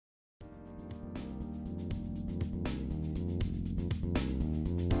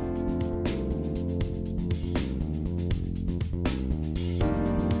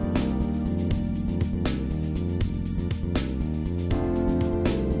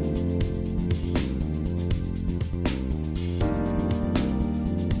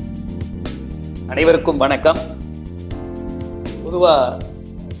அனைவருக்கும் வணக்கம். பொதுவாக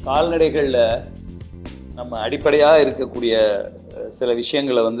கால்நடைகளில் நம்ம அடிப்படையாக இருக்கக்கூடிய சில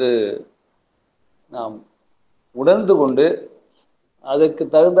விஷயங்களை நாம் உணர்ந்து கொண்டு அதற்கு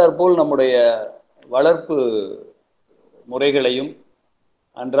தகுந்தாற்போல் நம்முடைய வளர்ப்பு முறைகளையும்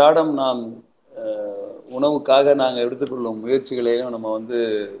அன்றாடம் நாம் உணவுக்காக நாங்கள் எடுத்துக்கொள்ளும் முயற்சிகளையும் நம்ம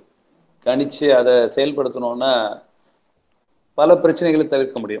கணிச்சு அதை செயல்படுத்தணும்னா பல பிரச்சனைகளை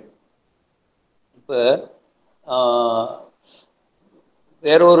தவிர்க்க முடியும். இப்போ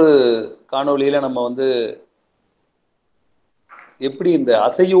வேறொரு காணொளியில் நம்ம எப்படி இந்த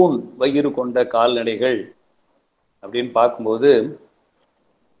அசையூன் வயிறு கொண்ட கால்நடைகள் அப்படின்னு பார்க்கும்போது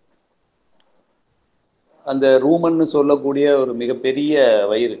அந்த ரூமன்னு சொல்லக்கூடிய ஒரு மிகப்பெரிய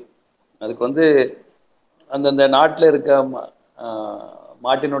வயிறு, அதுக்கு அந்தந்த நாட்டில் இருக்க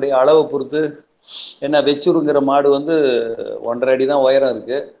மாட்டினுடைய அளவை பொறுத்து என்ன, வெச்சூருங்கிற மாடு 1.5 அடி தான் உயரம்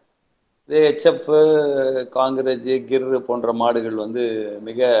இருக்குது. இதே ஹெச்எஃப், காங்கிரேஜ், கிர் போன்ற மாடுகள்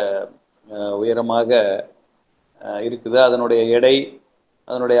மிக உயரமாக இருக்குது. அதனுடைய எடை,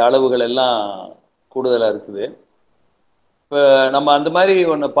 அதனுடைய அளவுகள் எல்லாம் கூடுதலாக இருக்குது. இப்போ நம்ம அந்த மாதிரி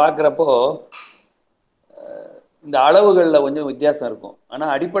ஒன்று பார்க்குறப்போ இந்த அளவுகளில் கொஞ்சம் வித்தியாசம் இருக்கும்.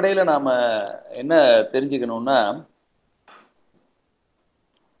 ஆனால் அடிப்படையில் நாம் என்ன தெரிஞ்சுக்கணும்னா,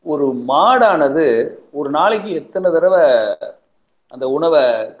 ஒரு மாடானது ஒரு நாளைக்கு எத்தனை தடவை அந்த உணவை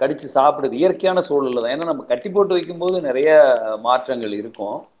கடிச்சு சாப்பிடுது இயற்கையான சூழலில் தான். ஏன்னா நம்ம கட்டி போட்டு வைக்கும்போது நிறைய மாற்றங்கள்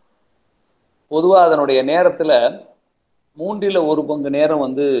இருக்கும். பொதுவாக அதனுடைய நேரத்தில் 1/3 பங்கு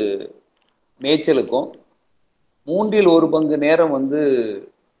நேரம் மேய்ச்சலுக்கும், 1/3 பங்கு நேரம்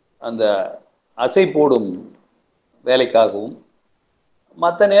அந்த அசை போடும் வேலைக்காகவும்,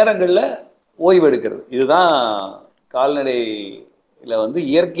 மற்ற நேரங்களில் ஓய்வு எடுக்கிறது. இதுதான் கால்நடையில்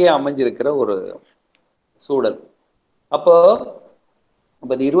இயற்கையாக அமைஞ்சிருக்கிற ஒரு சூழல். அப்போ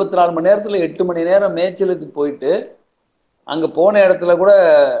இந்த 24 மணி நேரத்தில் 8 மணி நேரம் மேய்ச்சலுக்கு போயிட்டு அங்கே போன இடத்துல கூட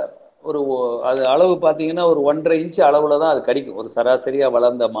அது அளவு பார்த்தீங்கன்னா ஒரு 1.5 இன்ச்சு அளவில் தான் அது கடிக்கும். ஒரு சராசரியாக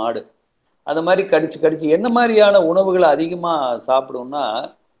வளர்ந்த மாடு அந்த மாதிரி கடிச்சு என்ன மாதிரியான உணவுகளை அதிகமாக சாப்பிடும்னா,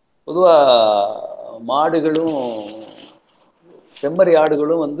 பொதுவாக மாடுகளும் செம்மறி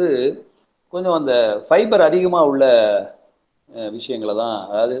ஆடுகளும் கொஞ்சம் அந்த ஃபைபர் அதிகமாக உள்ள விஷயங்களை தான்,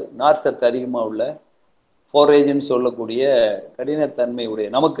 அதாவது நார் சத்து அதிகமாக உள்ள ஃபோரேஜ்னு சொல்லக்கூடிய கடினத்தன்மை உடைய,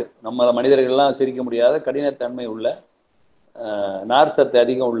 நம்ம மனிதர்கள்லாம் சிரிக்க முடியாத கடினத்தன்மை உள்ள நார் சத்து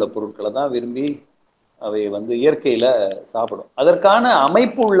அதிகம் உள்ள பொருட்களை தான் விரும்பி அவை இயற்கையில் சாப்பிடும். அதற்கான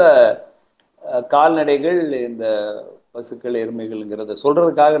அமைப்பு உள்ள கால்நடைகள் இந்த பசுக்கள், எருமைகள்ங்கிறத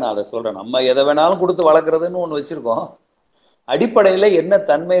சொல்கிறதுக்காக நான் அதை சொல்கிறேன். நம்ம எதை வேணாலும் கொடுத்து வளர்க்குறதுன்னு ஒன்று வச்சுருக்கோம். அடிப்படையில் என்ன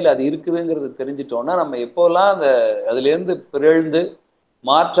தன்மையில் அது இருக்குதுங்கிறது தெரிஞ்சிட்டோன்னா நம்ம எப்போல்லாம் அதுலேருந்து பிறழ்ந்து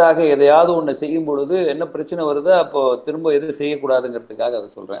மாற்றாக எதையாவது ஒன்று செய்யும் பொழுது என்ன பிரச்சனை வருதோ அப்போ திரும்ப எது செய்யக்கூடாதுங்கிறதுக்காக அதை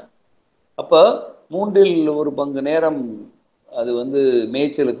சொல்கிறேன். அப்போ 1/3 பங்கு நேரம் அது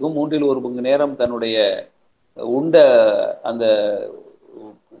மேய்ச்சலுக்கும், 1/3 பங்கு நேரம் தன்னுடைய உண்ட அந்த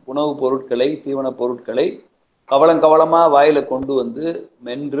உணவுப் பொருட்களை, தீவன பொருட்களை கவலமாக வாயில் கொண்டு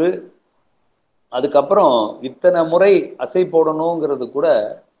மென்று, அதுக்கப்புறம் இத்தனை முறை அசை போடணுங்கிறது கூட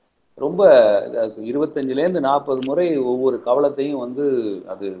ரொம்ப 25லேருந்து 40 முறை ஒவ்வொரு கவலத்தையும்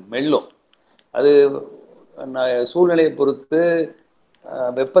அது மெல்லும். அது சூழ்நிலையை பொறுத்து,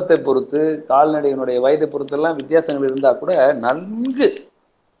 வெப்பத்தை பொறுத்து, கால்நடையினுடைய வயதை பொறுத்தெல்லாம் வித்தியாசங்கள் இருந்தால் கூட நன்கு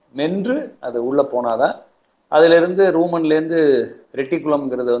மென்று அது உள்ளே போனாதான் அதிலிருந்து ரூமன்லேருந்து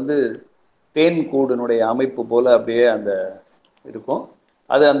ரெட்டிகுலம்ங்கிறது தேன் கூடினுடைய அமைப்பு போல் அப்படியே அந்த இருக்கும்.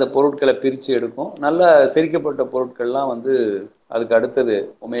 அது அந்த பொருட்களை பிரித்து எடுக்கும். நல்லா செரிக்கப்பட்ட பொருட்கள்லாம் அதுக்கு அடுத்தது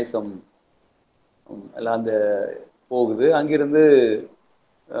ஒமேசம் எல்லாம் அந்த போகுது. அங்கிருந்து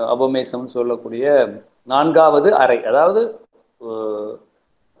அபோமேசம்னு சொல்லக்கூடிய 4வது அறை, அதாவது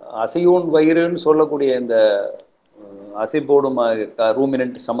அசையூன் வயிறுன்னு சொல்லக்கூடிய இந்த அசை போடும்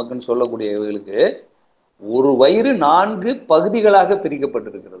ரூமினன்ட் ஸ்டமக்குன்னு சொல்லக்கூடிய இவர்களுக்கு ஒரு வயிறு 4 பகுதிகளாக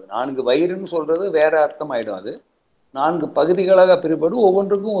பிரிக்கப்பட்டிருக்கிறது. 4 வயிறுன்னு சொல்றது வேற அர்த்தம் ஆயிடும். அது 4 பகுதிகளாக பிரிப்படும்.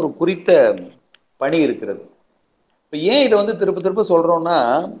 ஒவ்வொன்றுக்கும் ஒரு குறித்த பணி இருக்கிறது. இப்போ ஏன் இதை திருப்ப சொல்றோம்னா,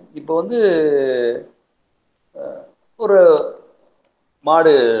 இப்போ ஒரு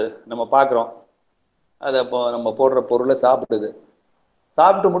மாடு நம்ம பார்க்குறோம், அதை அப்போ நம்ம போடுற பொருளை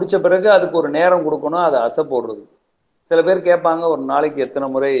சாப்பிட்டு முடிச்ச பிறகு அதுக்கு ஒரு நேரம் கொடுக்கணும், அதை அசை போடுறது. சில பேர் கேட்பாங்க, ஒரு நாளைக்கு எத்தனை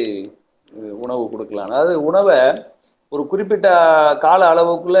முறை உணவு கொடுக்கலாம். அதாவது உணவை ஒரு குறிப்பிட்ட கால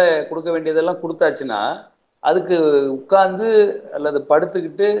அளவுக்குள்ளே கொடுக்க வேண்டியதெல்லாம் கொடுத்தாச்சுன்னா அதுக்கு உட்கார்ந்து அல்லது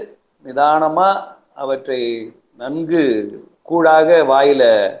படுத்துக்கிட்டு நிதானமாக அவற்றை நன்கு கூழாக வாயில்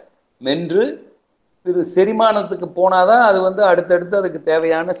மென்று இது செரிமானத்துக்கு போனாதான் அது அடுத்தடுத்து அதுக்கு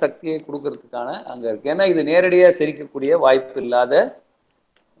தேவையான சக்தியை கொடுக்கறதுக்கான அங்கே இருக்கு. ஏன்னா இது நேரடியாக செரிக்கக்கூடிய வாய்ப்பு இல்லாத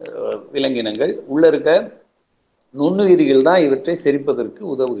விலங்கினங்கள் உள்ள இருக்க நுண்ணுயிரிகள் தான் இவற்றை செரிப்பதற்கு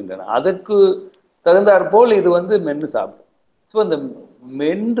உதவுகின்றன. அதற்கு தகுந்தாற்போல் இது வந்து மென்று சாப்பிடும். ஸோ இந்த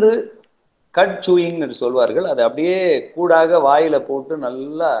மென்று கட் சூயிங் என்று சொல்வார்கள். அதை அப்படியே கூடாக வாயில போட்டு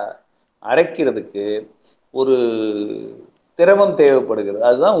நல்லா அரைக்கிறதுக்கு ஒரு திரவம் தேவைப்படுகிறது.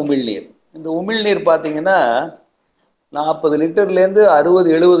 அதுதான் உமிழ்நீர். இந்த உமிழ்நீர் பார்த்தீங்கன்னா 40 லிட்டர்லேருந்து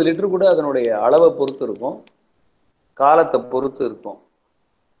 60-70 லிட்டர் கூட அதனுடைய அளவை பொறுத்து இருக்கும், காலத்தை பொறுத்து இருக்கும்.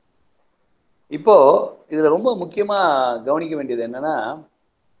 இப்போ இதுல ரொம்ப முக்கியமா கவனிக்க வேண்டியது என்னன்னா,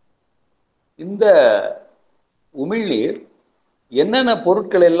 இந்த உமிழ்நீர் என்னென்ன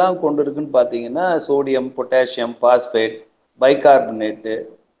பொருட்கள் எல்லாம் கொண்டு இருக்குன்னு பார்த்தீங்கன்னா, சோடியம், பொட்டாசியம், பாஸ்பேட், பைகார்பனேட்டு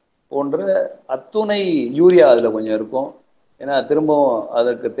போன்ற அத்துணை, யூரியா அதில் கொஞ்சம் இருக்கும். ஏன்னா திரும்பவும்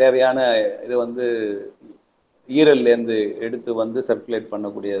அதற்கு தேவையான இது வந்து ஈரல்லேருந்து எடுத்து வந்து சர்க்குலேட்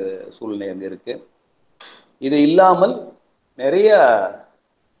பண்ணக்கூடிய சூழ்நிலை வந்து இருக்கு. இது இல்லாமல் நிறைய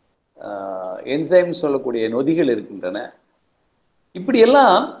என்சைம் சொல்லக்கூடிய நொதிகள் இருக்கின்றன.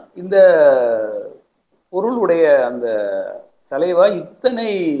 இப்படியெல்லாம் இந்த பொருளுடைய அந்த சலைவா இத்தனை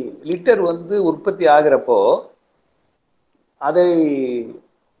லிட்டர் வந்து உற்பத்தி ஆகிறப்போ அதை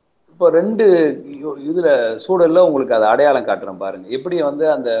இப்போ 2 இதுல சூழல்ல உங்களுக்கு அதை அடையாளம் காட்டுறேன் பாருங்க. எப்படி வந்து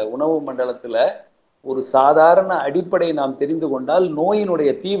அந்த உணவு மண்டலத்துல ஒரு சாதாரண அடிப்படை நாம் தெரிந்து கொண்டால்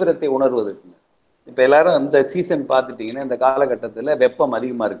நோயினுடைய தீவிரத்தை உணர்வதற்கு. இப்ப எல்லாரும் இந்த சீசன் பார்த்துட்டீங்கன்னா இந்த காலகட்டத்துல வெப்பம்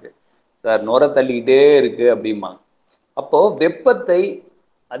அதிகமா இருக்கு சார், நுர தள்ளிக்கிட்டே இருக்கு அப்படிமா. அப்போ வெப்பத்தை,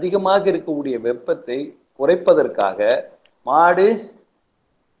 அதிகமாக இருக்கக்கூடிய வெப்பத்தை குறைப்பதற்காக மாடு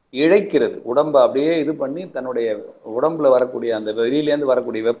இழைக்கிறது, உடம்பை அப்படியே இது பண்ணி தன்னுடைய உடம்புல வரக்கூடிய அந்த வெளியிலேருந்து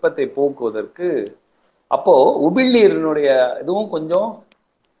வரக்கூடிய வெப்பத்தை போக்குவதற்கு. அப்போ உமிழ்நீரினுடைய இதுவும் கொஞ்சம்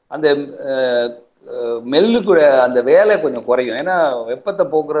அந்த மெல்லுக்கு அந்த வேலை கொஞ்சம் குறையும். ஏன்னா வெப்பத்தை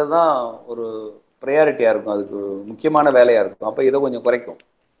போக்குறது தான் ஒரு ப்ரையாரிட்டியா இருக்கும், அதுக்கு முக்கியமான வேலையா இருக்கும். அப்போ இதை கொஞ்சம் குறைக்கும்.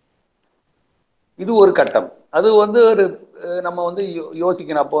 இது ஒரு கட்டம். அது வந்து ஒரு நம்ம வந்து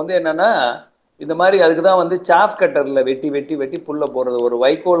யோசிக்கணும். அப்போ வந்து என்னன்னா, இந்த மாதிரி அதுக்கு தான் வந்து சாஃப் கட்டரில் வெட்டி வெட்டி வெட்டி புல்லை போடுறது. ஒரு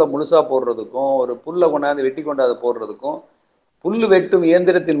வைக்கோலை முழுசாக போடுறதுக்கும் ஒரு புல்லை கொண்டாந்து வெட்டி கொண்டாந்து போடுறதுக்கும் புல் வெட்டும்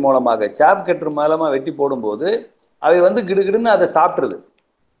இயந்திரத்தின் மூலமாக சாஃப் கட்டர் மூலமாக வெட்டி போடும்போது அவை வந்து கிடுகிடுன்னு அதை சாப்பிட்ருது.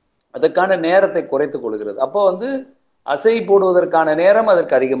 அதற்கான நேரத்தை குறைத்து கொள்கிறது. அப்போ வந்து அசை போடுவதற்கான நேரம்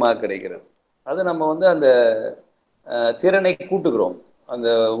அதற்கு அதிகமாக கிடைக்கிறது. அது நம்ம வந்து அந்த திறனை கூட்டுகிறோம். அந்த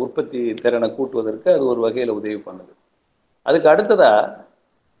உற்பத்தி திறனை கூட்டுவதற்கு அது ஒரு வகையில் உதவி பண்ணுது. அதுக்கு அடுத்ததா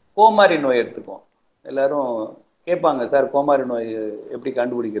கோமாரி நோய் எடுத்துக்குவோம். எல்லாரும் கேட்பாங்க, சார் கோமாரி நோய் எப்படி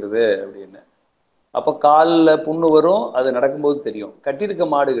கண்டுபிடிக்கிறது அப்படின்னு. அப்போ காலில் புண்ணு வரும், அது நடக்கும்போது தெரியும். கட்டியிருக்க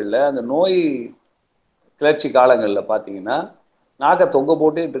மாடுகளில் அந்த நோய் கிளர்ச்சி காலங்களில் பார்த்தீங்கன்னா நாக்கை தொங்க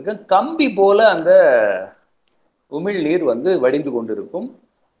போட்டுக்கிட்டு இருக்க கம்பி போல அந்த உமிழ்நீர் வந்து வடிந்து கொண்டு இருக்கும்.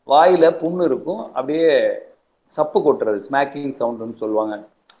 வாயில புண்ணு இருக்கும், அப்படியே சப்பு கொட்டுறது, ஸ்மாக்கிங் சவுண்டுன்னு சொல்லுவாங்க.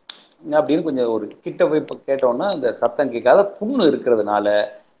 அப்படின்னு கொஞ்சம் ஒரு கிட்ட போய் கேட்டோம்னா அந்த சத்தம் கேட்காத புண்ணு இருக்கிறதுனால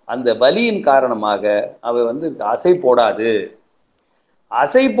அந்த வலியின் காரணமாக அவை வந்து அசை போடாது.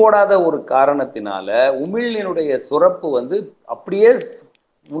 அசை போடாத ஒரு காரணத்தினால உமிழ்நீருடைய சுரப்பு வந்து அப்படியே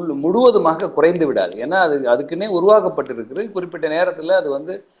முழுவதுமாக குறைந்து விடாது. ஏன்னா அதுக்குன்னே உருவாக்கப்பட்டிருக்குது. குறிப்பிட்ட நேரத்தில் அது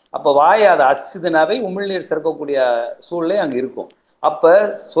வந்து அப்போ வாயை அதை அசிச்சதுனாவே உமிழ்நீர் சுரக்கக்கூடிய சூழ்நிலை அங்கே இருக்கும். அப்போ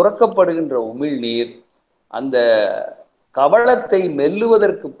சுரக்கப்படுகின்ற உமிழ்நீர் அந்த கவளத்தை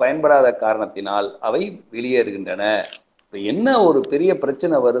மெல்லுவதற்கு பயன்படாத காரணத்தினால் அவை வெளியேறுகின்றன. இப்போ என்ன ஒரு பெரிய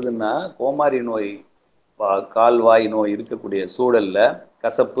பிரச்சனை வருதுன்னா, கோமாரி நோய், கால்வாய் நோய் இருக்கக்கூடிய சூழல்ல,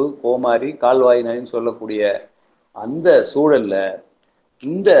 கசப்பு, கோமாரி, கால்வாய் நோயின்னு சொல்லக்கூடிய அந்த சூழல்ல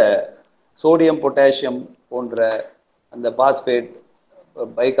இந்த சோடியம், பொட்டாசியம் போன்ற அந்த பாஸ்பேட்,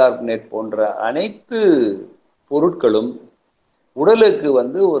 பைகார்பனேட் போன்ற அனைத்து பொருட்களும் உடலுக்கு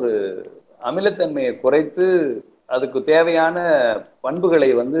வந்து ஒரு அமிலத்தன்மையை குறைத்து அதுக்கு தேவையான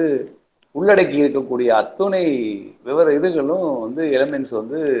பண்புகளை வந்து உள்ளடக்கி இருக்கக்கூடிய அத்துணை இதுகளும் வந்து எலிமெண்ட்ஸ்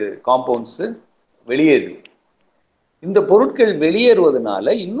வந்து காம்பவுண்ட்ஸ் வெளியேறுது. இந்த பொருட்கள்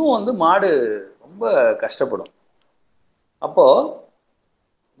வெளியேறுவதனால இன்னும் வந்து மாடு ரொம்ப கஷ்டப்படும். அப்போ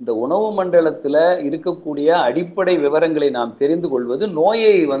இந்த உணவு மண்டலத்துல இருக்கக்கூடிய அடிப்படை விவரங்களை நாம் தெரிந்து கொள்வது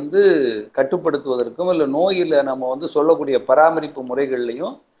நோயை வந்து கட்டுப்படுத்துவதற்கும் இல்லை நோயில நம்ம வந்து சொல்லக்கூடிய பராமரிப்பு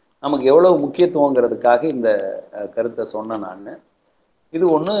முறைகள்லையும் நமக்கு எவ்வளவு முக்கியத்துவங்கிறதுக்காக இந்த கருத்தை சொன்னேன் நான். இது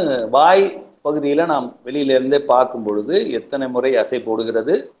ஒன்று. வாய் பகுதியில் நாம் வெளியிலேருந்தே பார்க்கும் பொழுது எத்தனை முறை அசை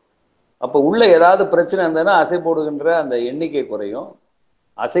போடுகிறது, அப்போ உள்ள ஏதாவது பிரச்சனை இருந்ததுன்னா அசை போடுகின்ற அந்த எண்ணிக்கை குறையும்.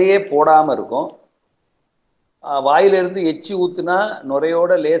 அசையே போடாமல் இருக்கும். வாயிலிருந்து எச்சி ஊற்றுனா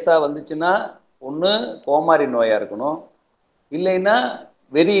நுரையோட லேசாக வந்துச்சுன்னா ஒன்று கோமாரி நோயாக இருக்கணும், இல்லைன்னா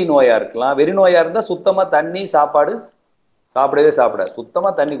வெறி நோயாக இருக்கலாம். வெறி நோயாக இருந்தால் சுத்தமாக தண்ணி சாப்பாடு சாப்பிடாது,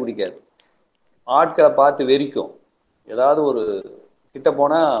 சுத்தமாக தண்ணி குடிக்காது, ஆட்களை பார்த்து வெறிக்கும், ஏதாவது ஒரு கிட்ட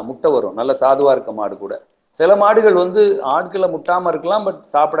போனால் முட்டை வரும். நல்ல சாதுவாக இருக்க மாடு கூட. சில மாடுகள் வந்து ஆட்களை முட்டாமல் இருக்கலாம், பட்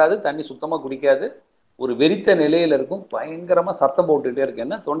சாப்பிடாது, தண்ணி சுத்தமாக குடிக்காது, ஒரு வெறித்த நிலையில் இருக்கும், பயங்கரமாக சத்தம் போட்டுக்கிட்டே இருக்கு.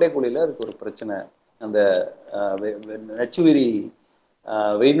 ஏன்னா தொண்டைக்குழியில் அதுக்கு ஒரு பிரச்சனை. அந்த நச்சுயிரி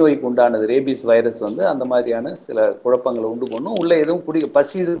வெய்நோய்க்கு உண்டானது ரேபிஸ் வைரஸ் வந்து அந்த மாதிரியான சில குழப்பங்களை உண்டு பண்ணும். உள்ளே எதுவும்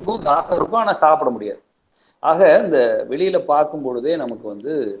பசி இருக்கும், தாகம் இருக்கும், ஆனால் சாப்பிட முடியாது. ஆக இந்த வெளியில் பார்க்கும் பொழுதே நமக்கு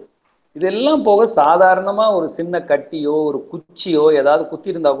வந்து இதெல்லாம் போக சாதாரணமாக ஒரு சின்ன கட்டியோ ஒரு குச்சியோ ஏதாவது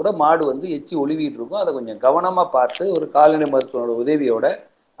குத்தி இருந்தால் கூட மாடு வந்து எச்சி ஒளிவிட்டு இருக்கும். அதை கொஞ்சம் கவனமாக பார்த்து ஒரு கால்நடை மருத்துவனோட உதவியோட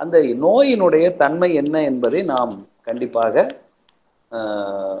அந்த நோயினுடைய தன்மை என்ன என்பதை நாம் கண்டிப்பாக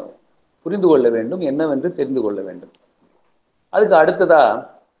புரிந்து கொள்ள வேண்டும், என்னவென்று தெரிந்து கொள்ள வேண்டும். அதுக்கு அடுத்ததா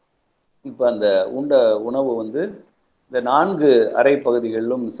இப்போ அந்த உண்ட உணவு வந்து இந்த 4 அறை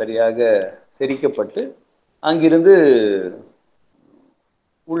பகுதிகளிலும் சரியாக செரிக்கப்பட்டு அங்கிருந்து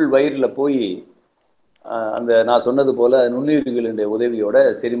உள் வயிறில் போய் அந்த நான் சொன்னது போல் நுண்ணுயிரிகளினுடைய உதவியோட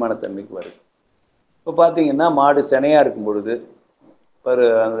செரிமானத்தன்மைக்கு வருது. இப்போ பார்த்தீங்கன்னா மாடு சினையாக இருக்கும் பொழுது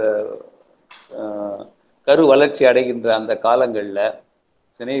அந்த கரு வளர்ச்சி அடைகின்ற அந்த காலங்களில்,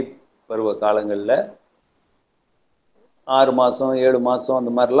 சினை பருவ காலங்களில் 6 மாதம் 7 மாதம்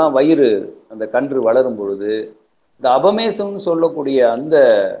அந்த மாதிரிலாம் வயிறு அந்த கன்று வளரும் பொழுது இந்த அபமேசம்னு சொல்லக்கூடிய அந்த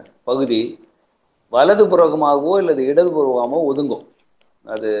பகுதி வலது புறமாகவோ அல்லது இடது புறமாகவோ ஒதுங்கும்.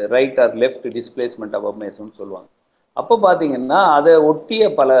 அது right are left displacement of அபமேசம்னு சொல்லுவாங்க. அப்போ பார்த்தீங்கன்னா அதை ஒட்டிய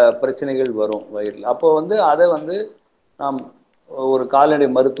பல பிரச்சனைகள் வரும் வயிறில். அப்போ வந்து அதை வந்து நாம் ஒரு கால்நடை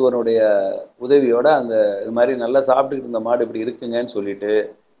மருத்துவனுடைய உதவியோட அந்த இது மாதிரி நல்லா சாப்பிட்டுக்கிட்டு இருந்த மாடு இப்படி இருக்குங்கன்னு சொல்லிட்டு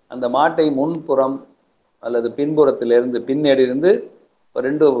அந்த மாட்டை முன்புறம் அல்லது பின்புறத்திலிருந்து பின்னடியிருந்து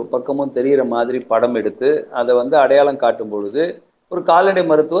 2 பக்கமும் தெரிகிற மாதிரி படம் எடுத்து அதை வந்து அடையாளம் காட்டும் பொழுது ஒரு கால்நடை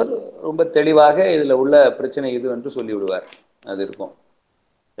மருத்துவர் ரொம்ப தெளிவாக இதில் உள்ள பிரச்சனை இது என்று சொல்லிவிடுவார். அது இருக்கும்.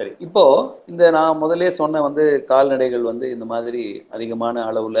 சரி, இப்போ இந்த நான் முதலே சொன்ன வந்து கால்நடைகள் வந்து இந்த மாதிரி அதிகமான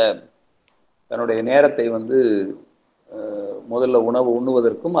அளவில் தன்னுடைய நேரத்தை வந்து முதல்ல உணவு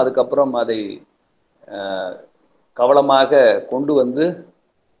உண்ணுவதற்கும் அதுக்கப்புறம் அதை கவனமாக கொண்டு வந்து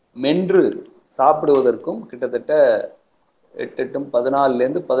மென்று சாப்பிடுவதற்கும் கிட்டத்தட்ட 8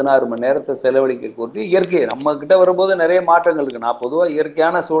 14லேருந்து 16 மணி நேரத்தை செலவழிக்க கூட்டி இயற்கை நம்ம கிட்ட வரும்போது நிறைய மாற்றங்கள் இருக்கு. நான் பொதுவாக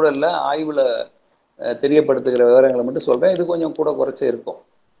இயற்கையான சூழல்ல ஆய்வுல தெரியப்படுத்துகிற விவரங்களை மட்டும் சொல்றேன். இது கொஞ்சம் கூட குறைச்சே இருக்கும்.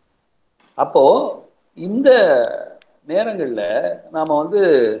 அப்போ இந்த நேரங்களில் நாம வந்து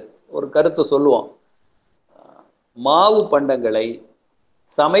ஒரு கருத்தை சொல்லுவோம். மாவு பண்டங்களை,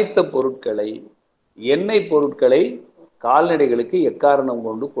 சமைத்த பொருட்களை, எண்ணெய் பொருட்களை கால்நடைகளுக்கு எக்காரணம்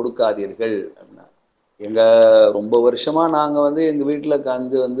கொண்டு கொடுக்காதீர்கள். ரொம்ப வருஷமா நாங்க வந்து எங்க வீட்டுல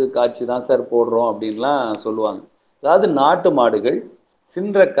வந்து காய்ச்சி தான் சார் போடுறோம் அப்படின்லாம் சொல்லுவாங்க. அதாவது நாட்டு மாடுகள்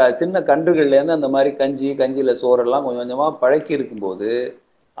சின்ன கன்றுகள்லேருந்து அந்த மாதிரி கஞ்சியில சோறெல்லாம் கொஞ்சம் கொஞ்சமா பழக்கி இருக்கும்போது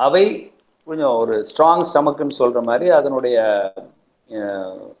அவை கொஞ்சம் ஒரு ஸ்ட்ராங் ஸ்டமக்குன்னு சொல்ற மாதிரி அதனுடைய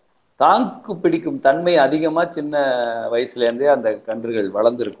தாக்கு பிடிக்கும் தன்மை அதிகமா சின்ன வயசுலேருந்தே அந்த கன்றுகள்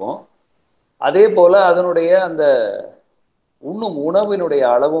வளர்ந்துருக்கும். அதே போல அதனுடைய அந்த உண்ணும் உணவினுடைய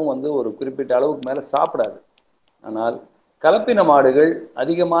அளவும் வந்து ஒரு குறிப்பிட்ட அளவுக்கு மேலே சாப்பிடாது. ஆனால் கலப்பின மாடுகள்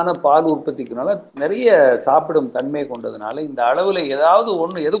அதிகமான பால் உற்பத்திக்குனால நிறைய சாப்பிடும் தன்மை கொண்டதுனால இந்த அளவில் ஏதாவது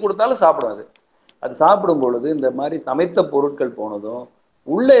ஒன்று எது கொடுத்தாலும் சாப்பிடும். அது சாப்பிடும் பொழுது இந்த மாதிரி சமைத்த பொருட்கள் போனதும்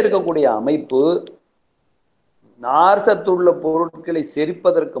உள்ளே இருக்கக்கூடிய அமைப்பு நார் சத்துள்ள பொருட்களை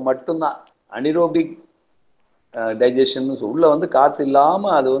செரிப்பதற்கு மட்டும்தான் அனிரோபிக் டைஜஷன். உள்ள வந்து காற்று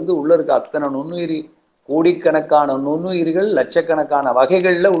இல்லாமல் அது வந்து உள்ள இருக்க அத்தனை நுண்ணுயிரி கோடிக்கணக்கான நுண்ணுயிர்கள் லட்சக்கணக்கான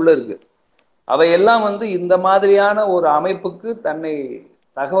வகைகள்ல உள்ள இருக்கு. அவையெல்லாம் வந்து இந்த மாதிரியான ஒரு அமைப்புக்கு தன்னை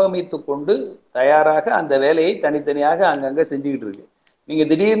தகவமைத்து கொண்டு தயாராக அந்த வேலையை தனித்தனியாக அங்கங்க செஞ்சுக்கிட்டு இருக்கு. நீங்க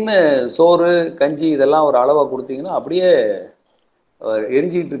திடீர்னு சோறு கஞ்சி இதெல்லாம் ஒரு அளவை கொடுத்தீங்கன்னா அப்படியே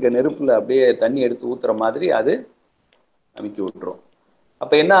எரிஞ்சிக்கிட்டு இருக்க நெருப்புல அப்படியே தண்ணி எடுத்து ஊத்துற மாதிரி அது அமைக்கி விட்டுரும்.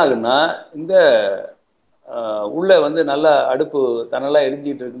 அப்ப என்ன ஆகுன்னா இந்த உள்ள வந்து நல்லா அடுப்பு தன்னெல்லாம்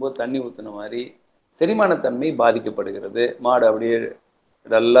எரிஞ்சிட்டு இருக்கும்போது தண்ணி ஊத்துன மாதிரி செரிமானத்தன்மை பாதிக்கப்படுகிறது. மாடு அப்படியே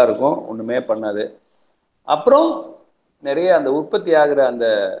டல்லாக இருக்கும், ஒன்றுமே பண்ணாது. அப்புறம் நிறைய அந்த உற்பத்தி ஆகிற அந்த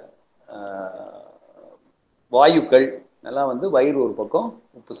வாயுக்கள் எல்லாம் வந்து வயிறு ஒரு பக்கம்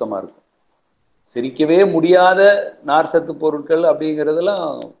உப்புசமாக இருக்கும். செரிக்கவே முடியாத நார் சத்து பொருட்கள் அப்படிங்கிறதுலாம்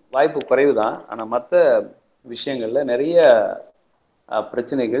வாய்ப்பு குறைவு தான். ஆனால் மற்ற விஷயங்களில் நிறைய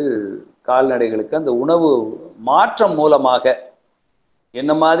பிரச்சனைகள் கால்நடைகளுக்கு அந்த உணவு மாற்றம் மூலமாக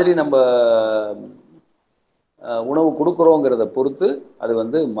என்ன மாதிரி நம்ம உணவு கொடுக்குறோங்கிறத பொறுத்து அது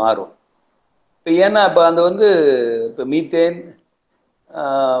வந்து மாறும். இப்போ ஏன்னா இப்போ அந்த வந்து இப்போ மீத்தேன்,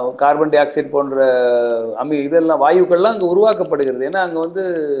 கார்பன் டை ஆக்சைடு போன்ற இதெல்லாம் வாயுக்கள்லாம் அங்கே உருவாக்கப்படுகிறது. ஏன்னா அங்கே வந்து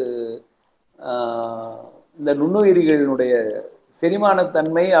இந்த நுண்ணுயிரிகளினுடைய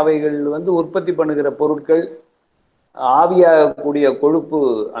செரிமானத்தன்மை அவைகள் வந்து உற்பத்தி பண்ணுகிற பொருட்கள் ஆவியாகக்கூடிய கொழுப்பு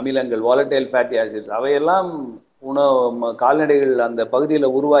அமிலங்கள் வாலட்டைல் ஃபேட்டி ஆசிட்ஸ் அவையெல்லாம் கால்நடைகள் அந்த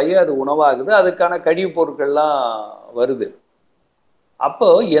பகுதியில் உருவாகி அது உணவாகுது. அதுக்கான கழிவுப் பொருட்கள்லாம் வருது. அப்போ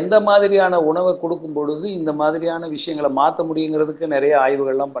எந்த மாதிரியான உணவை கொடுக்கும் பொழுது இந்த மாதிரியான விஷயங்களை மாற்ற முடியுங்கிறதுக்கு நிறைய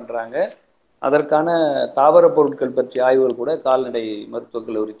ஆய்வுகள்லாம் பண்றாங்க. அதற்கான தாவர பொருட்கள் பற்றிய ஆய்வுகள் கூட கால்நடை மருத்துவக்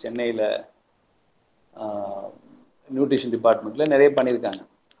கல்லூரி சென்னையில் நியூட்ரிஷன் டிபார்ட்மெண்ட்ல நிறைய பண்ணியிருக்காங்க.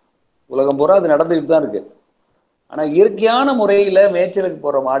 உலகம் பூரா அது நடந்துகிட்டு தான் இருக்கு. ஆனா இயற்கையான முறையில மேய்ச்சலுக்கு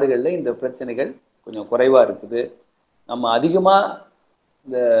போற மாடுகள்ல இந்த பிரச்சனைகள் கொஞ்சம் குறைவா இருக்குது. நம்ம அதிகமா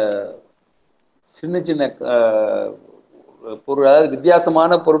இந்த சின்ன சின்ன பொருள், அதாவது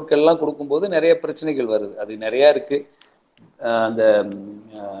வித்தியாசமான பொருட்கள்லாம் கொடுக்கும்போது நிறைய பிரச்சனைகள் வருது. அது நிறைய இருக்கு. அந்த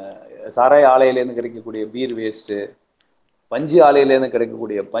சாராய ஆலையிலேருந்து கிடைக்கக்கூடிய பீர் வேஸ்ட்டு, பஞ்சு ஆலையிலேருந்து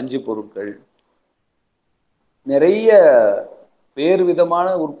கிடைக்கக்கூடிய பஞ்சு பொருட்கள், நிறைய வேறு விதமான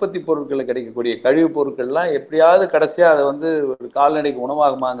உற்பத்தி பொருட்கள் கிடைக்கக்கூடிய கழிவுப் பொருட்கள்லாம் எப்படியாவது கடைசியா அதை வந்து ஒரு கால்நடைக்கு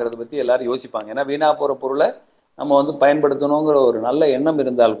உணவாகுமாங்கிறத பத்தி எல்லாரும் யோசிப்பாங்க. ஏன்னா வீணா போற பொருளை நம்ம வந்து பயன்படுத்தணுங்கிற ஒரு நல்ல எண்ணம்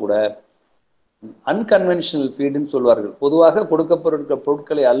இருந்தால் கூட அன்கன்வென்ஷனல் ஃபீடுன்னு சொல்வார்கள். பொதுவாக கொடுக்கப்படுற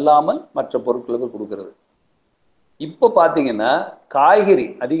பொருட்களை அல்லாமல் மற்ற பொருட்களுக்கு கொடுக்கறது. இப்போ பார்த்தீங்கன்னா காய்கறி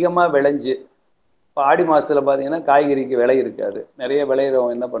அதிகமாக விளைஞ்சு, இப்போ ஆடி மாதத்தில் பார்த்தீங்கன்னா காய்கறிக்கு விலை இருக்காது. நிறைய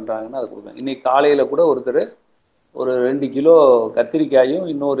விளையிறவங்க என்ன பண்ணுறாங்கன்னா அதை கொடுக்குறாங்க. இன்னைக்கு காலையில் கூட ஒருத்தர் ஒரு 2 கிலோ கத்திரிக்காயும்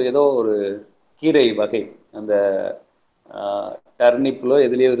இன்னொரு ஏதோ ஒரு கீரை வகை அந்த டர்னிப்லோ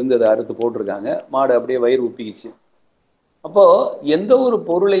எதுலேயோ இருந்து அதை அறுத்து போட்டிருக்காங்க. மாடு அப்படியே வயிறு உப்பிக்கிச்சு. அப்போது எந்த ஒரு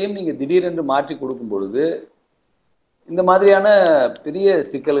பொருளையும் நீங்கள் திடீரென்று மாற்றி கொடுக்கும் பொழுது இந்த மாதிரியான பெரிய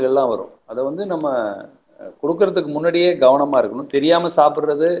சிக்கல்கள்லாம் வரும். அதை வந்து நம்ம கொடுக்கறதுக்கு முன்னாடியே கவனமாக இருக்கணும். தெரியாமல்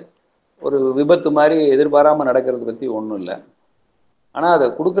சாப்பிட்றது ஒரு விபத்து மாதிரி எதிர்பாராமல் நடக்கிறது பற்றி ஒன்றும் இல்லை. ஆனால் அதை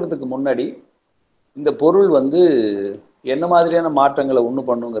கொடுக்கறதுக்கு முன்னாடி இந்த பொருள் வந்து என்ன மாதிரியான மாற்றங்களை உண்டு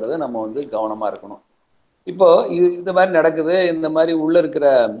பண்ணுங்கிறத நம்ம வந்து கவனமாக இருக்கணும். இப்போ இந்த மாதிரி நடக்குது. இந்த மாதிரி உள்ளே இருக்கிற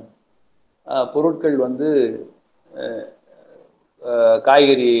பொருட்கள் வந்து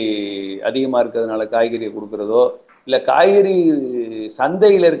காய்கறி அதிகமாக இருக்கிறதுனால காய்கறியை கொடுக்குறதோ, இல்லை காய்கறி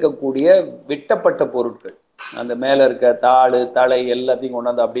சந்தையில் இருக்கக்கூடிய வெட்டப்பட்ட பொருட்கள், அந்த மேலே இருக்க தாள் தழை எல்லாத்தையும்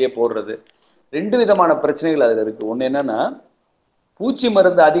கொண்டாந்து அப்படியே போடுறது. 2 விதமான பிரச்சனைகள் அதில் இருக்குது. ஒன்று என்னன்னா, பூச்சி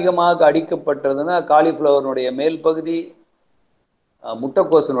மருந்து அதிகமாக அடிக்கப்பட்டதுன்னா காலிஃப்ளவருடைய மேல் பகுதி,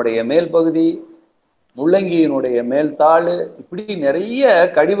 முட்டைக்கோசனுடைய மேல் பகுதி, முள்ளங்கியினுடைய மேல் தாள், இப்படி நிறைய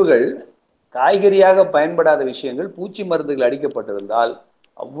கழிவுகள் காய்கறியாக பயன்படாத விஷயங்கள் பூச்சி மருந்துகள் அடிக்கப்பட்டிருந்தால்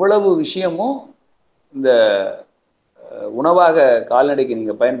அவ்வளவு விஷயமும் இந்த உணவாக கால்நடைக்கு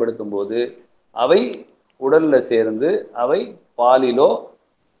நீங்கள் பயன்படுத்தும் போது அவை உடலில் சேர்ந்து அவை பாலிலோ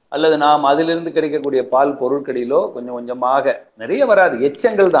அல்லது நாம் அதிலிருந்து கிடைக்கக்கூடிய பால் பொருட்களிலோ கொஞ்சம் கொஞ்சமாக, நிறைய வராது,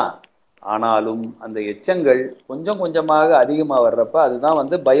 எச்சங்கள் தான். ஆனாலும் அந்த எச்சங்கள் கொஞ்சம் கொஞ்சமாக அதிகமாக வர்றப்ப அதுதான்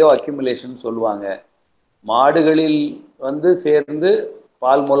வந்து பயோ அக்யூமுலேஷன் சொல்லுவாங்க. மாடுகளில் வந்து சேர்ந்து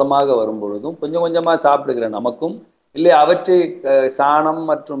பால் மூலமாக வரும் பொழுதும் கொஞ்சம் கொஞ்சமாக சாப்பிடுகிற நமக்கும், இல்லை அவற்றை சாணம்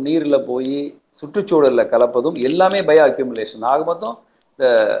மற்றும் நீரில் போய் சுற்றுச்சூழலில் கலப்பதும் எல்லாமே பயோ அக்யூமுலேஷன். ஆக மொத்தம் இந்த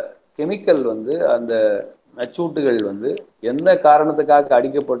கெமிக்கல் வந்து அந்த நச்சூட்டுகள் வந்து எந்த காரணத்துக்காக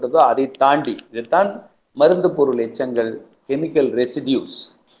அடிக்கப்பட்டதோ அதை தாண்டி, இதைத்தான் மருந்து பொருள் எச்சங்கள், கெமிக்கல் ரெசிடியூஸ்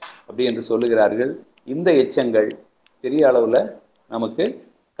அப்படி என்று சொல்லுகிறார்கள். இந்த எச்சங்கள் பெரிய அளவில் நமக்கு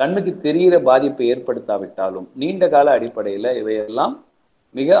கண்ணுக்கு தெரிகிற பாதிப்பை ஏற்படுத்தாவிட்டாலும் நீண்ட கால அடிப்படையில் இவையெல்லாம்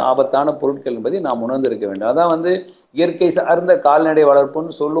மிக ஆபத்தான பொருட்கள் என்பதை நாம் உணர்ந்திருக்க வேண்டும். அதான் வந்து இயற்கை சார்ந்த கால்நடை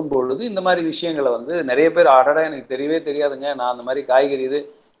வளர்ப்புன்னு சொல்லும் பொழுது இந்த மாதிரி விஷயங்களை வந்து நிறைய பேர் அடடா எனக்கு தெரியவே தெரியாதுங்க, நான் அந்த மாதிரி காய்கறி இது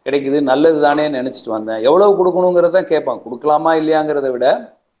கிடைக்குது நல்லது தானே நினைச்சிட்டு வந்தேன். எவ்வளவு கொடுக்கணுங்கிறத கேட்பாங்க. கொடுக்கலாமா இல்லையாங்கிறத விட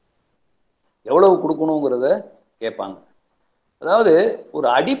எவ்வளவு கொடுக்கணுங்கிறத கேட்பாங்க. அதாவது ஒரு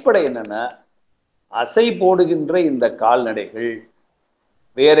அடிப்படை என்னன்னா, அசை போடுகின்ற இந்த கால்நடைகள்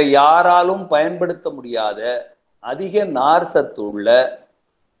வேற யாராலும் பயன்படுத்த முடியாத அதிக நார் சத்து உள்ள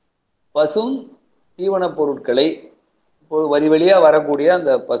பசும் தீவன பொருட்களை, வரி வழியா வரக்கூடிய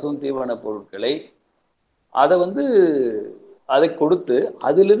அந்த பசும் தீவன பொருட்களை அதை வந்து அதை கொடுத்து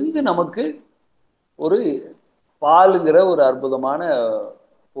அதிலிருந்து நமக்கு ஒரு பாலுங்கிற ஒரு அற்புதமான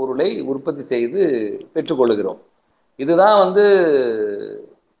பொருளை உற்பத்தி செய்து பெற்றுக்கொள்கிறோம். இதுதான் வந்து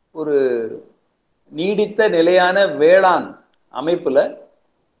ஒரு நீடித்த நிலையான வேளாண் அமைப்புல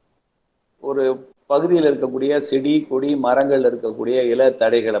ஒரு பகுதியில் இருக்கக்கூடிய செடி கொடி மரங்கள் இருக்கக்கூடிய இல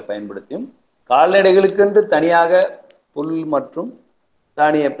தடைகளை பயன்படுத்தியும் கால்நடைகளுக்கென்று தனியாக புல் மற்றும்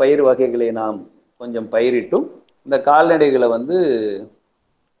தானிய பயிர் வகைகளை நாம் கொஞ்சம் பயிரிட்டும் இந்த கால்நடைகளை வந்து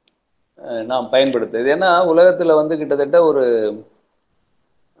நாம் பயன்படுத்துது. ஏன்னா உலகத்தில் வந்து கிட்டத்தட்ட ஒரு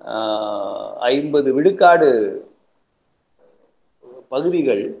 50 விழுக்காடு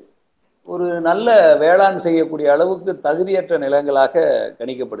பகுதிகள் ஒரு நல்ல வேளாண் செய்யக்கூடிய அளவுக்கு தகுதியற்ற நிலங்களாக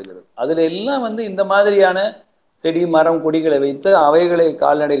கணிக்கப்படுகிறது. அதுல எல்லாம் வந்து இந்த மாதிரியான செடி மரம் கொடிகளை வைத்து அவைகளை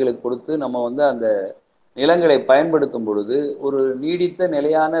கால்நடைகளுக்கு கொடுத்து நம்ம வந்து அந்த நிலங்களை பயன்படுத்தும் பொழுது ஒரு நீடித்த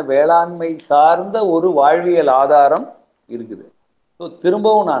நிலையான வேளாண்மை சார்ந்த ஒரு வாழ்வியல் ஆதாரம் இருக்குது. ஸோ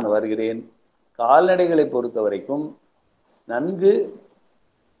திரும்பவும் நான் வருகிறேன், கால்நடைகளை பொறுத்த வரைக்கும் நன்கு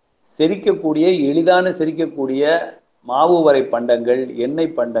செரிக்கக்கூடிய, எளிதான செரிக்கக்கூடிய மாவு வரை பண்டங்கள்,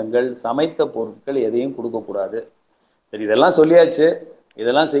 எண்ணெய் பண்டங்கள், சமைத்த பொருட்கள் எதையும் கொடுக்கக்கூடாது. சரி, இதெல்லாம் சொல்லியாச்சு,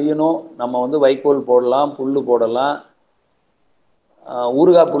 இதெல்லாம் செய்யணும். நம்ம வந்து வைக்கோல் போடலாம், புல் போடலாம்,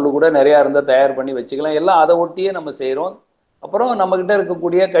 ஊறுகாய் புல் கூட நிறையா இருந்தால் தயார் பண்ணி வச்சுக்கலாம். எல்லாம் அதை ஒட்டியே நம்ம செய்கிறோம். அப்புறம் நம்மக்கிட்ட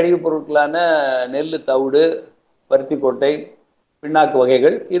இருக்கக்கூடிய கழிவுப் பொருட்களான நெல் தவிடு, பருத்தி கொட்டை, பிண்ணாக்கு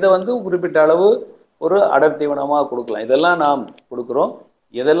வகைகள், இதை வந்து குறிப்பிட்ட அளவு ஒரு அடர் தீவனமாக கொடுக்கலாம். இதெல்லாம் நாம் கொடுக்குறோம்.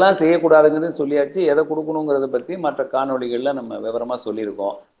 எதெல்லாம் செய்யக்கூடாதுங்கிறது சொல்லியாச்சு. எதை கொடுக்கணுங்கிறத பற்றி மற்ற காணொலிகளில் நம்ம விவரமாக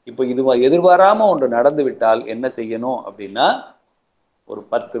சொல்லியிருக்கோம். இப்போ இது எதிர்பாராமல் ஒன்று நடந்து விட்டால் என்ன செய்யணும் அப்படின்னா, ஒரு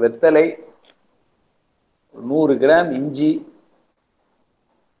 10 வெத்தலை, 100 கிராம் இஞ்சி,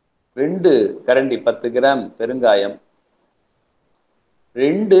 2 கரண்டி 10 கிராம் பெருங்காயம்,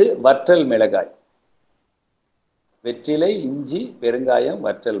 2 வற்றல் மிளகாய், வெற்றிலை, இஞ்சி, பெருங்காயம்,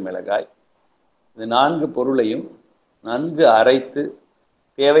 வற்றல் மிளகாய், இந்த 4 பொருளையும் நன்கு அரைத்து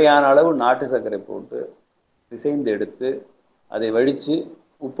தேவையான அளவு நாட்டு சர்க்கரை போட்டு பிசைந்து எடுத்து அதை வடித்து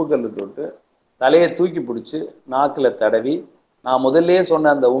உப்பு கல் தொட்டு தலையை தூக்கி பிடிச்சி நாக்கில் தடவி, நான் முதல்லே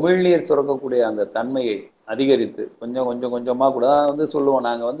சொன்ன அந்த உமிழ்நீர் சுரக்கக்கூடிய அந்த தன்மையை அதிகரித்து கொஞ்சம் கொஞ்சம் கொஞ்சமாக கூட வந்து சொல்லுவோம்.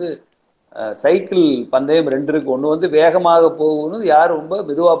 நாங்கள் வந்து சைக்கிள் பந்தயம் 2 இருக்கு. ஒன்று வந்து வேகமாக போகணும், யார் ரொம்ப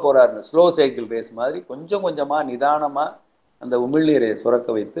மெதுவாக போகிறாருன்னு, ஸ்லோ சைக்கிள் ரேஸ் மாதிரி கொஞ்சம் கொஞ்சமாக நிதானமாக அந்த உமிழ்நீரை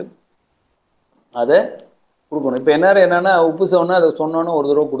சுரக்க வைத்து அதை கொடுக்கணும். இப்போ என்னன்னா உப்பு சோன்னா அதை சொன்னோன்னு ஒரு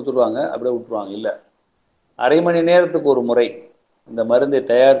தடவை கொடுத்துருவாங்க, அப்படியே விட்டுருவாங்க. இல்லை, அரை மணி நேரத்துக்கு ஒரு முறை இந்த மருந்தை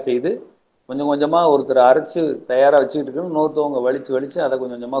தயார் செய்து கொஞ்சம் கொஞ்சமாக ஒருத்தர் அரைச்சி தயாராக வச்சுக்கிட்டு இருக்கணும், இன்னொருத்தவங்க வலிச்சு அதை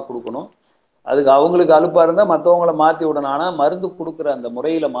கொஞ்சம் கொஞ்சமாக கொடுக்கணும். அதுக்கு அவங்களுக்கு அலுப்பாக இருந்தால் மற்றவங்கள மாற்றி விடணும். ஆனால் மருந்து கொடுக்குற அந்த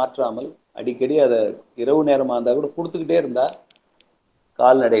முறையில் மாற்றாமல் அடிக்கடி அதை இரவு நேரமாக இருந்தால் கூட கொடுத்துக்கிட்டே இருந்தால்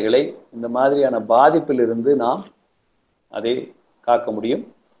கால்நடைகளை இந்த மாதிரியான பாதிப்பிலிருந்து நாம் அதை காக்க முடியும்.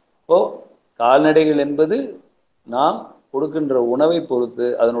 இப்போது கால்நடைகள் என்பது நாம் கொடுக்கின்ற உணவை பொறுத்து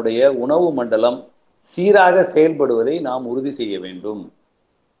அதனுடைய உணவு மண்டலம் சீராக செயல்படுவதை நாம் உறுதி செய்ய வேண்டும்.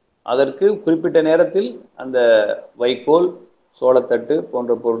 அதற்கு குறிப்பிட்ட நேரத்தில் அந்த வைக்கோல், சோளத்தட்டு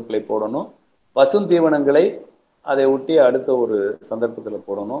போன்ற பொருட்களை போடணும். பசுந்தீவனங்களை அதை ஒட்டி அடுத்த ஒரு சந்தர்ப்பத்தில்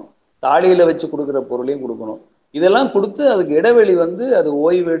போடணும். தாலியில் வச்சு கொடுக்குற பொருளையும் கொடுக்கணும். இதெல்லாம் கொடுத்து அதுக்கு இடைவெளி வந்து அது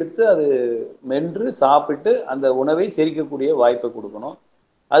ஓய்வு எடுத்து அது மென்று சாப்பிட்டு அந்த உணவை செரிக்கக்கூடிய வாய்ப்பை கொடுக்கணும்.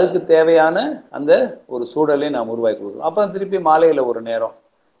 அதுக்கு தேவையான அந்த ஒரு சூழலை நாம் உருவாக்கி கொடுக்கணும். அப்புறம் திருப்பி மாலையில் ஒரு நேரம்.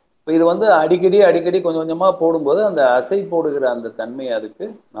 இப்போ இது வந்து அடிக்கடி கொஞ்சம் கொஞ்சமாக போடும்போது அந்த அசை போடுகிற அந்த தன்மையை அதுக்கு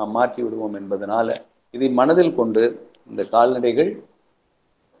நாம் மாற்றி விடுவோம் என்பதனால இதை மனதில் கொண்டு இந்த கால்நடைகள்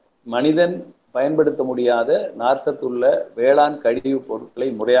மனிதன் பயன்படுத்த முடியாத நார்சத்துள்ள வேளாண் கழிவுப் பொருட்களை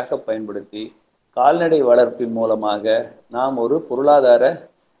முறையாக பயன்படுத்தி கால்நடை வளர்ப்பின் மூலமாக நாம் ஒரு பொருளாதார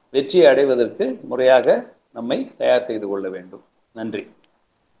வெற்றியை அடைவதற்கு முறையாக நம்மை தயார் செய்து கொள்ள வேண்டும். நன்றி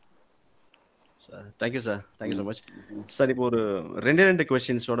sir. Thank you sir, thank you so much sir. இப்போ ஒரு 2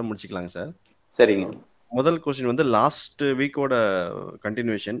 கொஸ்டின்ஸோட முடிச்சுக்கலாங்க சார். சரிங்க. முதல் கொஸ்டின் வந்து லாஸ்ட் வீக்கோட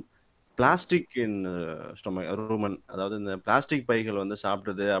கண்டினியூஷன். பிளாஸ்டிக் இன் ரூமன், அதாவது இந்த பிளாஸ்டிக் பைகள் வந்து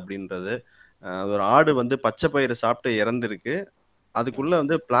சாப்பிடுது அப்படின்றது. ஒரு ஆடு வந்து பச்சை பயிரை சாப்பிட்டு இறந்துருக்கு, அதுக்குள்ள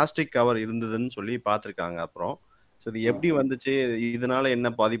வந்து பிளாஸ்டிக் கவர் இருந்ததுன்னு சொல்லி பார்த்துருக்காங்க. அப்புறம் ஸோ இது எப்படி வந்துச்சு, இதனால என்ன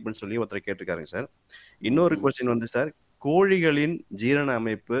பாதிப்புன்னு சொல்லி ஒருத்தர் கேட்டிருக்காருங்க சார். இன்னொரு கொஸ்டின் வந்து சார், கோழிகளின் ஜீரண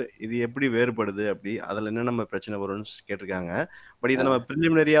அமைப்பு இது எப்படி வேறுபடுது, அப்படி அதில் என்ன நம்ம பிரச்சனை வரும்னு கேட்டிருக்காங்க. பட் இதை நம்ம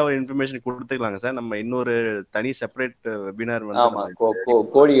ப்ரிலிமினரியாக ஒரு இன்ஃபர்மேஷன் கொடுத்துக்கலாங்க சார். நம்ம இன்னொரு தனி செப்பரேட் வெபினார் வந்து ஆமாம்,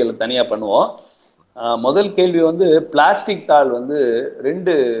 கோழிகளை தனியாக பண்ணுவோம். முதல் கேள்வி வந்து பிளாஸ்டிக் தாள் வந்து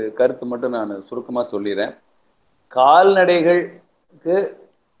 2 கருத்து மட்டும் நான் சுருக்கமாக சொல்லிடுறேன். கால்நடைகளுக்கு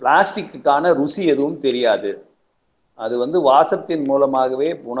பிளாஸ்டிக்குக்கான ருசி எதுவும் தெரியாது. அது வந்து வாசத்தின் மூலமாகவே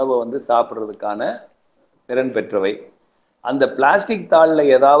உணவை வந்து சாப்பிட்றதுக்கான திறன் பெற்றவை. அந்த பிளாஸ்டிக்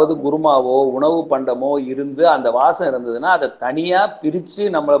தாளில் ஏதாவது குருமாவோ உணவு பண்டமோ இருந்து அந்த வாசம் இருந்ததுன்னா அதை தனியாக பிரித்து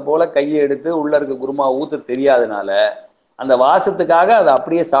நம்மளை போல கையை எடுத்து உள்ளே இருக்க குருமா ஊற்ற தெரியாதனால அந்த வாசத்துக்காக அதை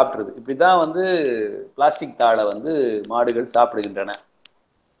அப்படியே சாப்பிட்ருது. இப்படி தான் வந்து பிளாஸ்டிக் தாளை வந்து மாடுகள் சாப்பிடுகின்றன.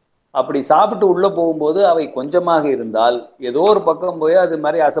 அப்படி சாப்பிட்டு உள்ளே போகும்போது அவை கொஞ்சமாக இருந்தால் ஏதோ ஒரு பக்கம் போய் அது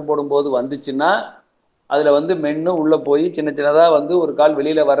மாதிரி அசை போடும்போது வந்துச்சுன்னா அதில் வந்து மென்று உள்ளே போய் சின்ன சின்னதாக வந்து ஒரு கால்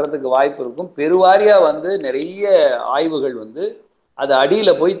வெளியில் வர்றதுக்கு வாய்ப்பு இருக்கும். பெருவாரியாக வந்து நிறைய ஆய்வுகள் வந்து அது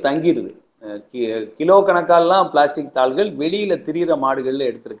அடியில் போய் தங்கிடுது. கிலோ கணக்காலாம் பிளாஸ்டிக் தாள்கள் வெளியில் திரிகிற மாடுகளில்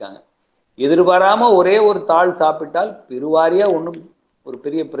எடுத்திருக்காங்க. எதிர்பாராமல் ஒரே ஒரு தாள் சாப்பிட்டால் பெருவாரியாக ஒன்றும் ஒரு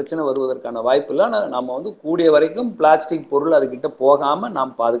பெரிய பிரச்சனை வருவதற்கான வாய்ப்பு இல்லை. ஆனால் நம்ம வந்து கூடிய வரைக்கும் பிளாஸ்டிக் பொருள் அதுக்கிட்ட போகாமல்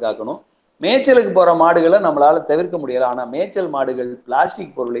நாம் பாதுகாக்கணும். மேய்ச்சலுக்கு போற மாடுகளை நம்மளால தவிர்க்க முடியல. ஆனா மேய்ச்சல் மாடுகள்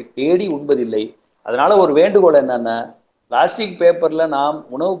பிளாஸ்டிக் பொருளை தேடி உண்பதில்லை. அதனால ஒரு வேண்டுகோள் என்னன்னா, பிளாஸ்டிக் பேப்பர்ல நாம்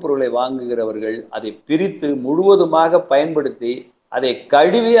உணவுப் பொருளை வாங்குகிறவர்கள் அதை பிரித்து முழுவதுமாக பயன்படுத்தி அதை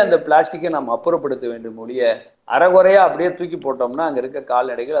கழுவி அந்த பிளாஸ்டிக்கை நாம் அப்புறப்படுத்த வேண்டும். ஒழிய அரைகுறையா அப்படியே தூக்கி போட்டோம்னா அங்க இருக்க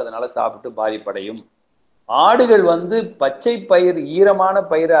கால்நடைகள் அதனால சாப்பிட்டு பாதிப்படையும். ஆடுகள் வந்து பச்சை பயிர், ஈரமான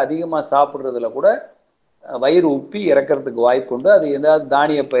பயிரை அதிகமா சாப்பிட்றதுல கூட வயிறு உப்பி இறக்கிறதுக்கு வாய்ப்பு உண்டு. அது ஏதாவது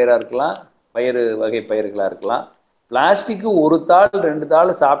தானிய பயிரா இருக்கலாம், பயிறு வகை பயிர்களா இருக்கலாம். பிளாஸ்டிக்கு ஒரு தாள் 2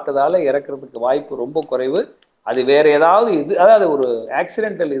 தாள் சாப்பிட்டதால இறக்கிறதுக்கு வாய்ப்பு ரொம்ப குறைவு. அது வேற ஏதாவது இது, அதாவது ஒரு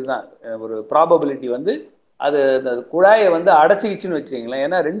ஆக்சிடென்டல் இதுதான், ஒரு ப்ராபபிலிட்டி வந்து அது அந்த குழாயை வந்து அடைச்சிக்கிச்சுன்னு வச்சுங்களேன்.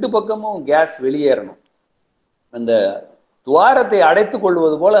 ஏன்னா 2 பக்கமும் கேஸ் வெளியேறணும். அந்த துவாரத்தை அடைத்து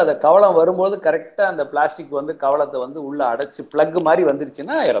கொள்வது போல அதை கவலம் வரும்போது கரெக்டா அந்த பிளாஸ்டிக் வந்து கவலத்தை வந்து உள்ள அடைச்சு பிளக் மாதிரி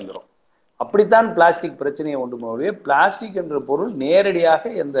வந்துருச்சுன்னா இறந்துடும். அப்படித்தான் பிளாஸ்டிக் பிரச்சனையை உண்டு பண்ணுவது. பிளாஸ்டிக் என்ற பொருள் நேரடியாக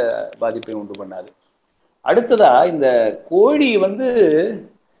எந்த பாதிப்பையும் உண்டு பண்ணாது. அடுத்ததா இந்த கோழி வந்து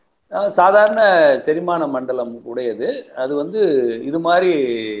சாதாரண செரிமான மண்டலம் உடையது. அது வந்து இது மாதிரி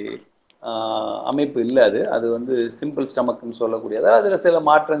அமைப்பு இல்லை. அது வந்து சிம்பிள் ஸ்டமக்னு சொல்லக்கூடியது. அதில் சில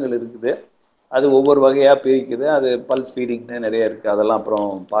மாற்றங்கள் இருக்குது. அது ஒவ்வொரு வகையாக பிரிக்குது. அது பல்ஸ் ஃபீடிங்னு நிறைய இருக்குது. அதெல்லாம் அப்புறம்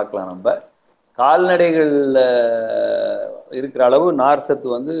பார்க்கலாம். நம்ம கால்நடைகளில் இருக்கிற அளவு நார் சத்து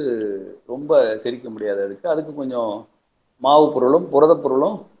வந்து ரொம்ப செரிக்க முடியாது. அதுக்கு கொஞ்சம் மாவு பொருளும் புரத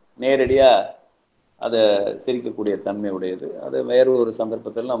பொருளும் நேரடியாக அதை செரிக்கக்கூடிய தன்மை உடையது. அதை வேறு ஒரு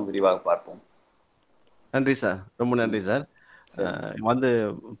சந்தர்ப்பத்தில் நாம் விரிவாக பார்ப்போம். நன்றி சார், ரொம்ப நன்றி சார். வந்து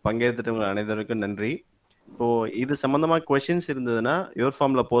பங்கேற்றுட்டு அனைவருக்கும் நன்றி. இப்போ இது சம்பந்தமா கொஸ்டின்ஸ் இருந்ததுன்னா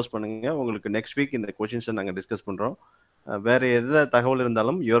YourFarmல போஸ்ட் பண்ணுங்க. உங்களுக்கு நெக்ஸ்ட் வீக் இந்த கொஸ்டின்ஸை நாங்கள் டிஸ்கஸ் பண்றோம். வேற எந்த தகவல்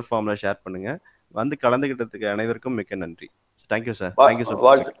இருந்தாலும் YourFarmல ஷேர் பண்ணுங்க. வந்து கலந்துகிட்டதுக்கு அனைவருக்கும் மிக்க நன்றி. Thank you sir. Thank you sir.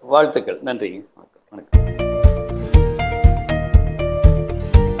 வாழ்த்துக்கள். நன்றி. வணக்கம்.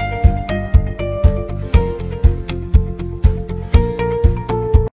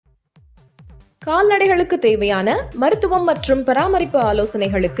 கால்நடைகளுக்கு தேவையான மருத்துவம் மற்றும் பராமரிப்பு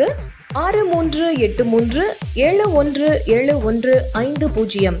ஆலோசனைகளுக்கு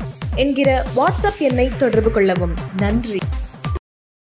 6383717150 என்கிற வாட்ஸ்அப் எண்ணை தொடர்பு கொள்ளவும். நன்றி.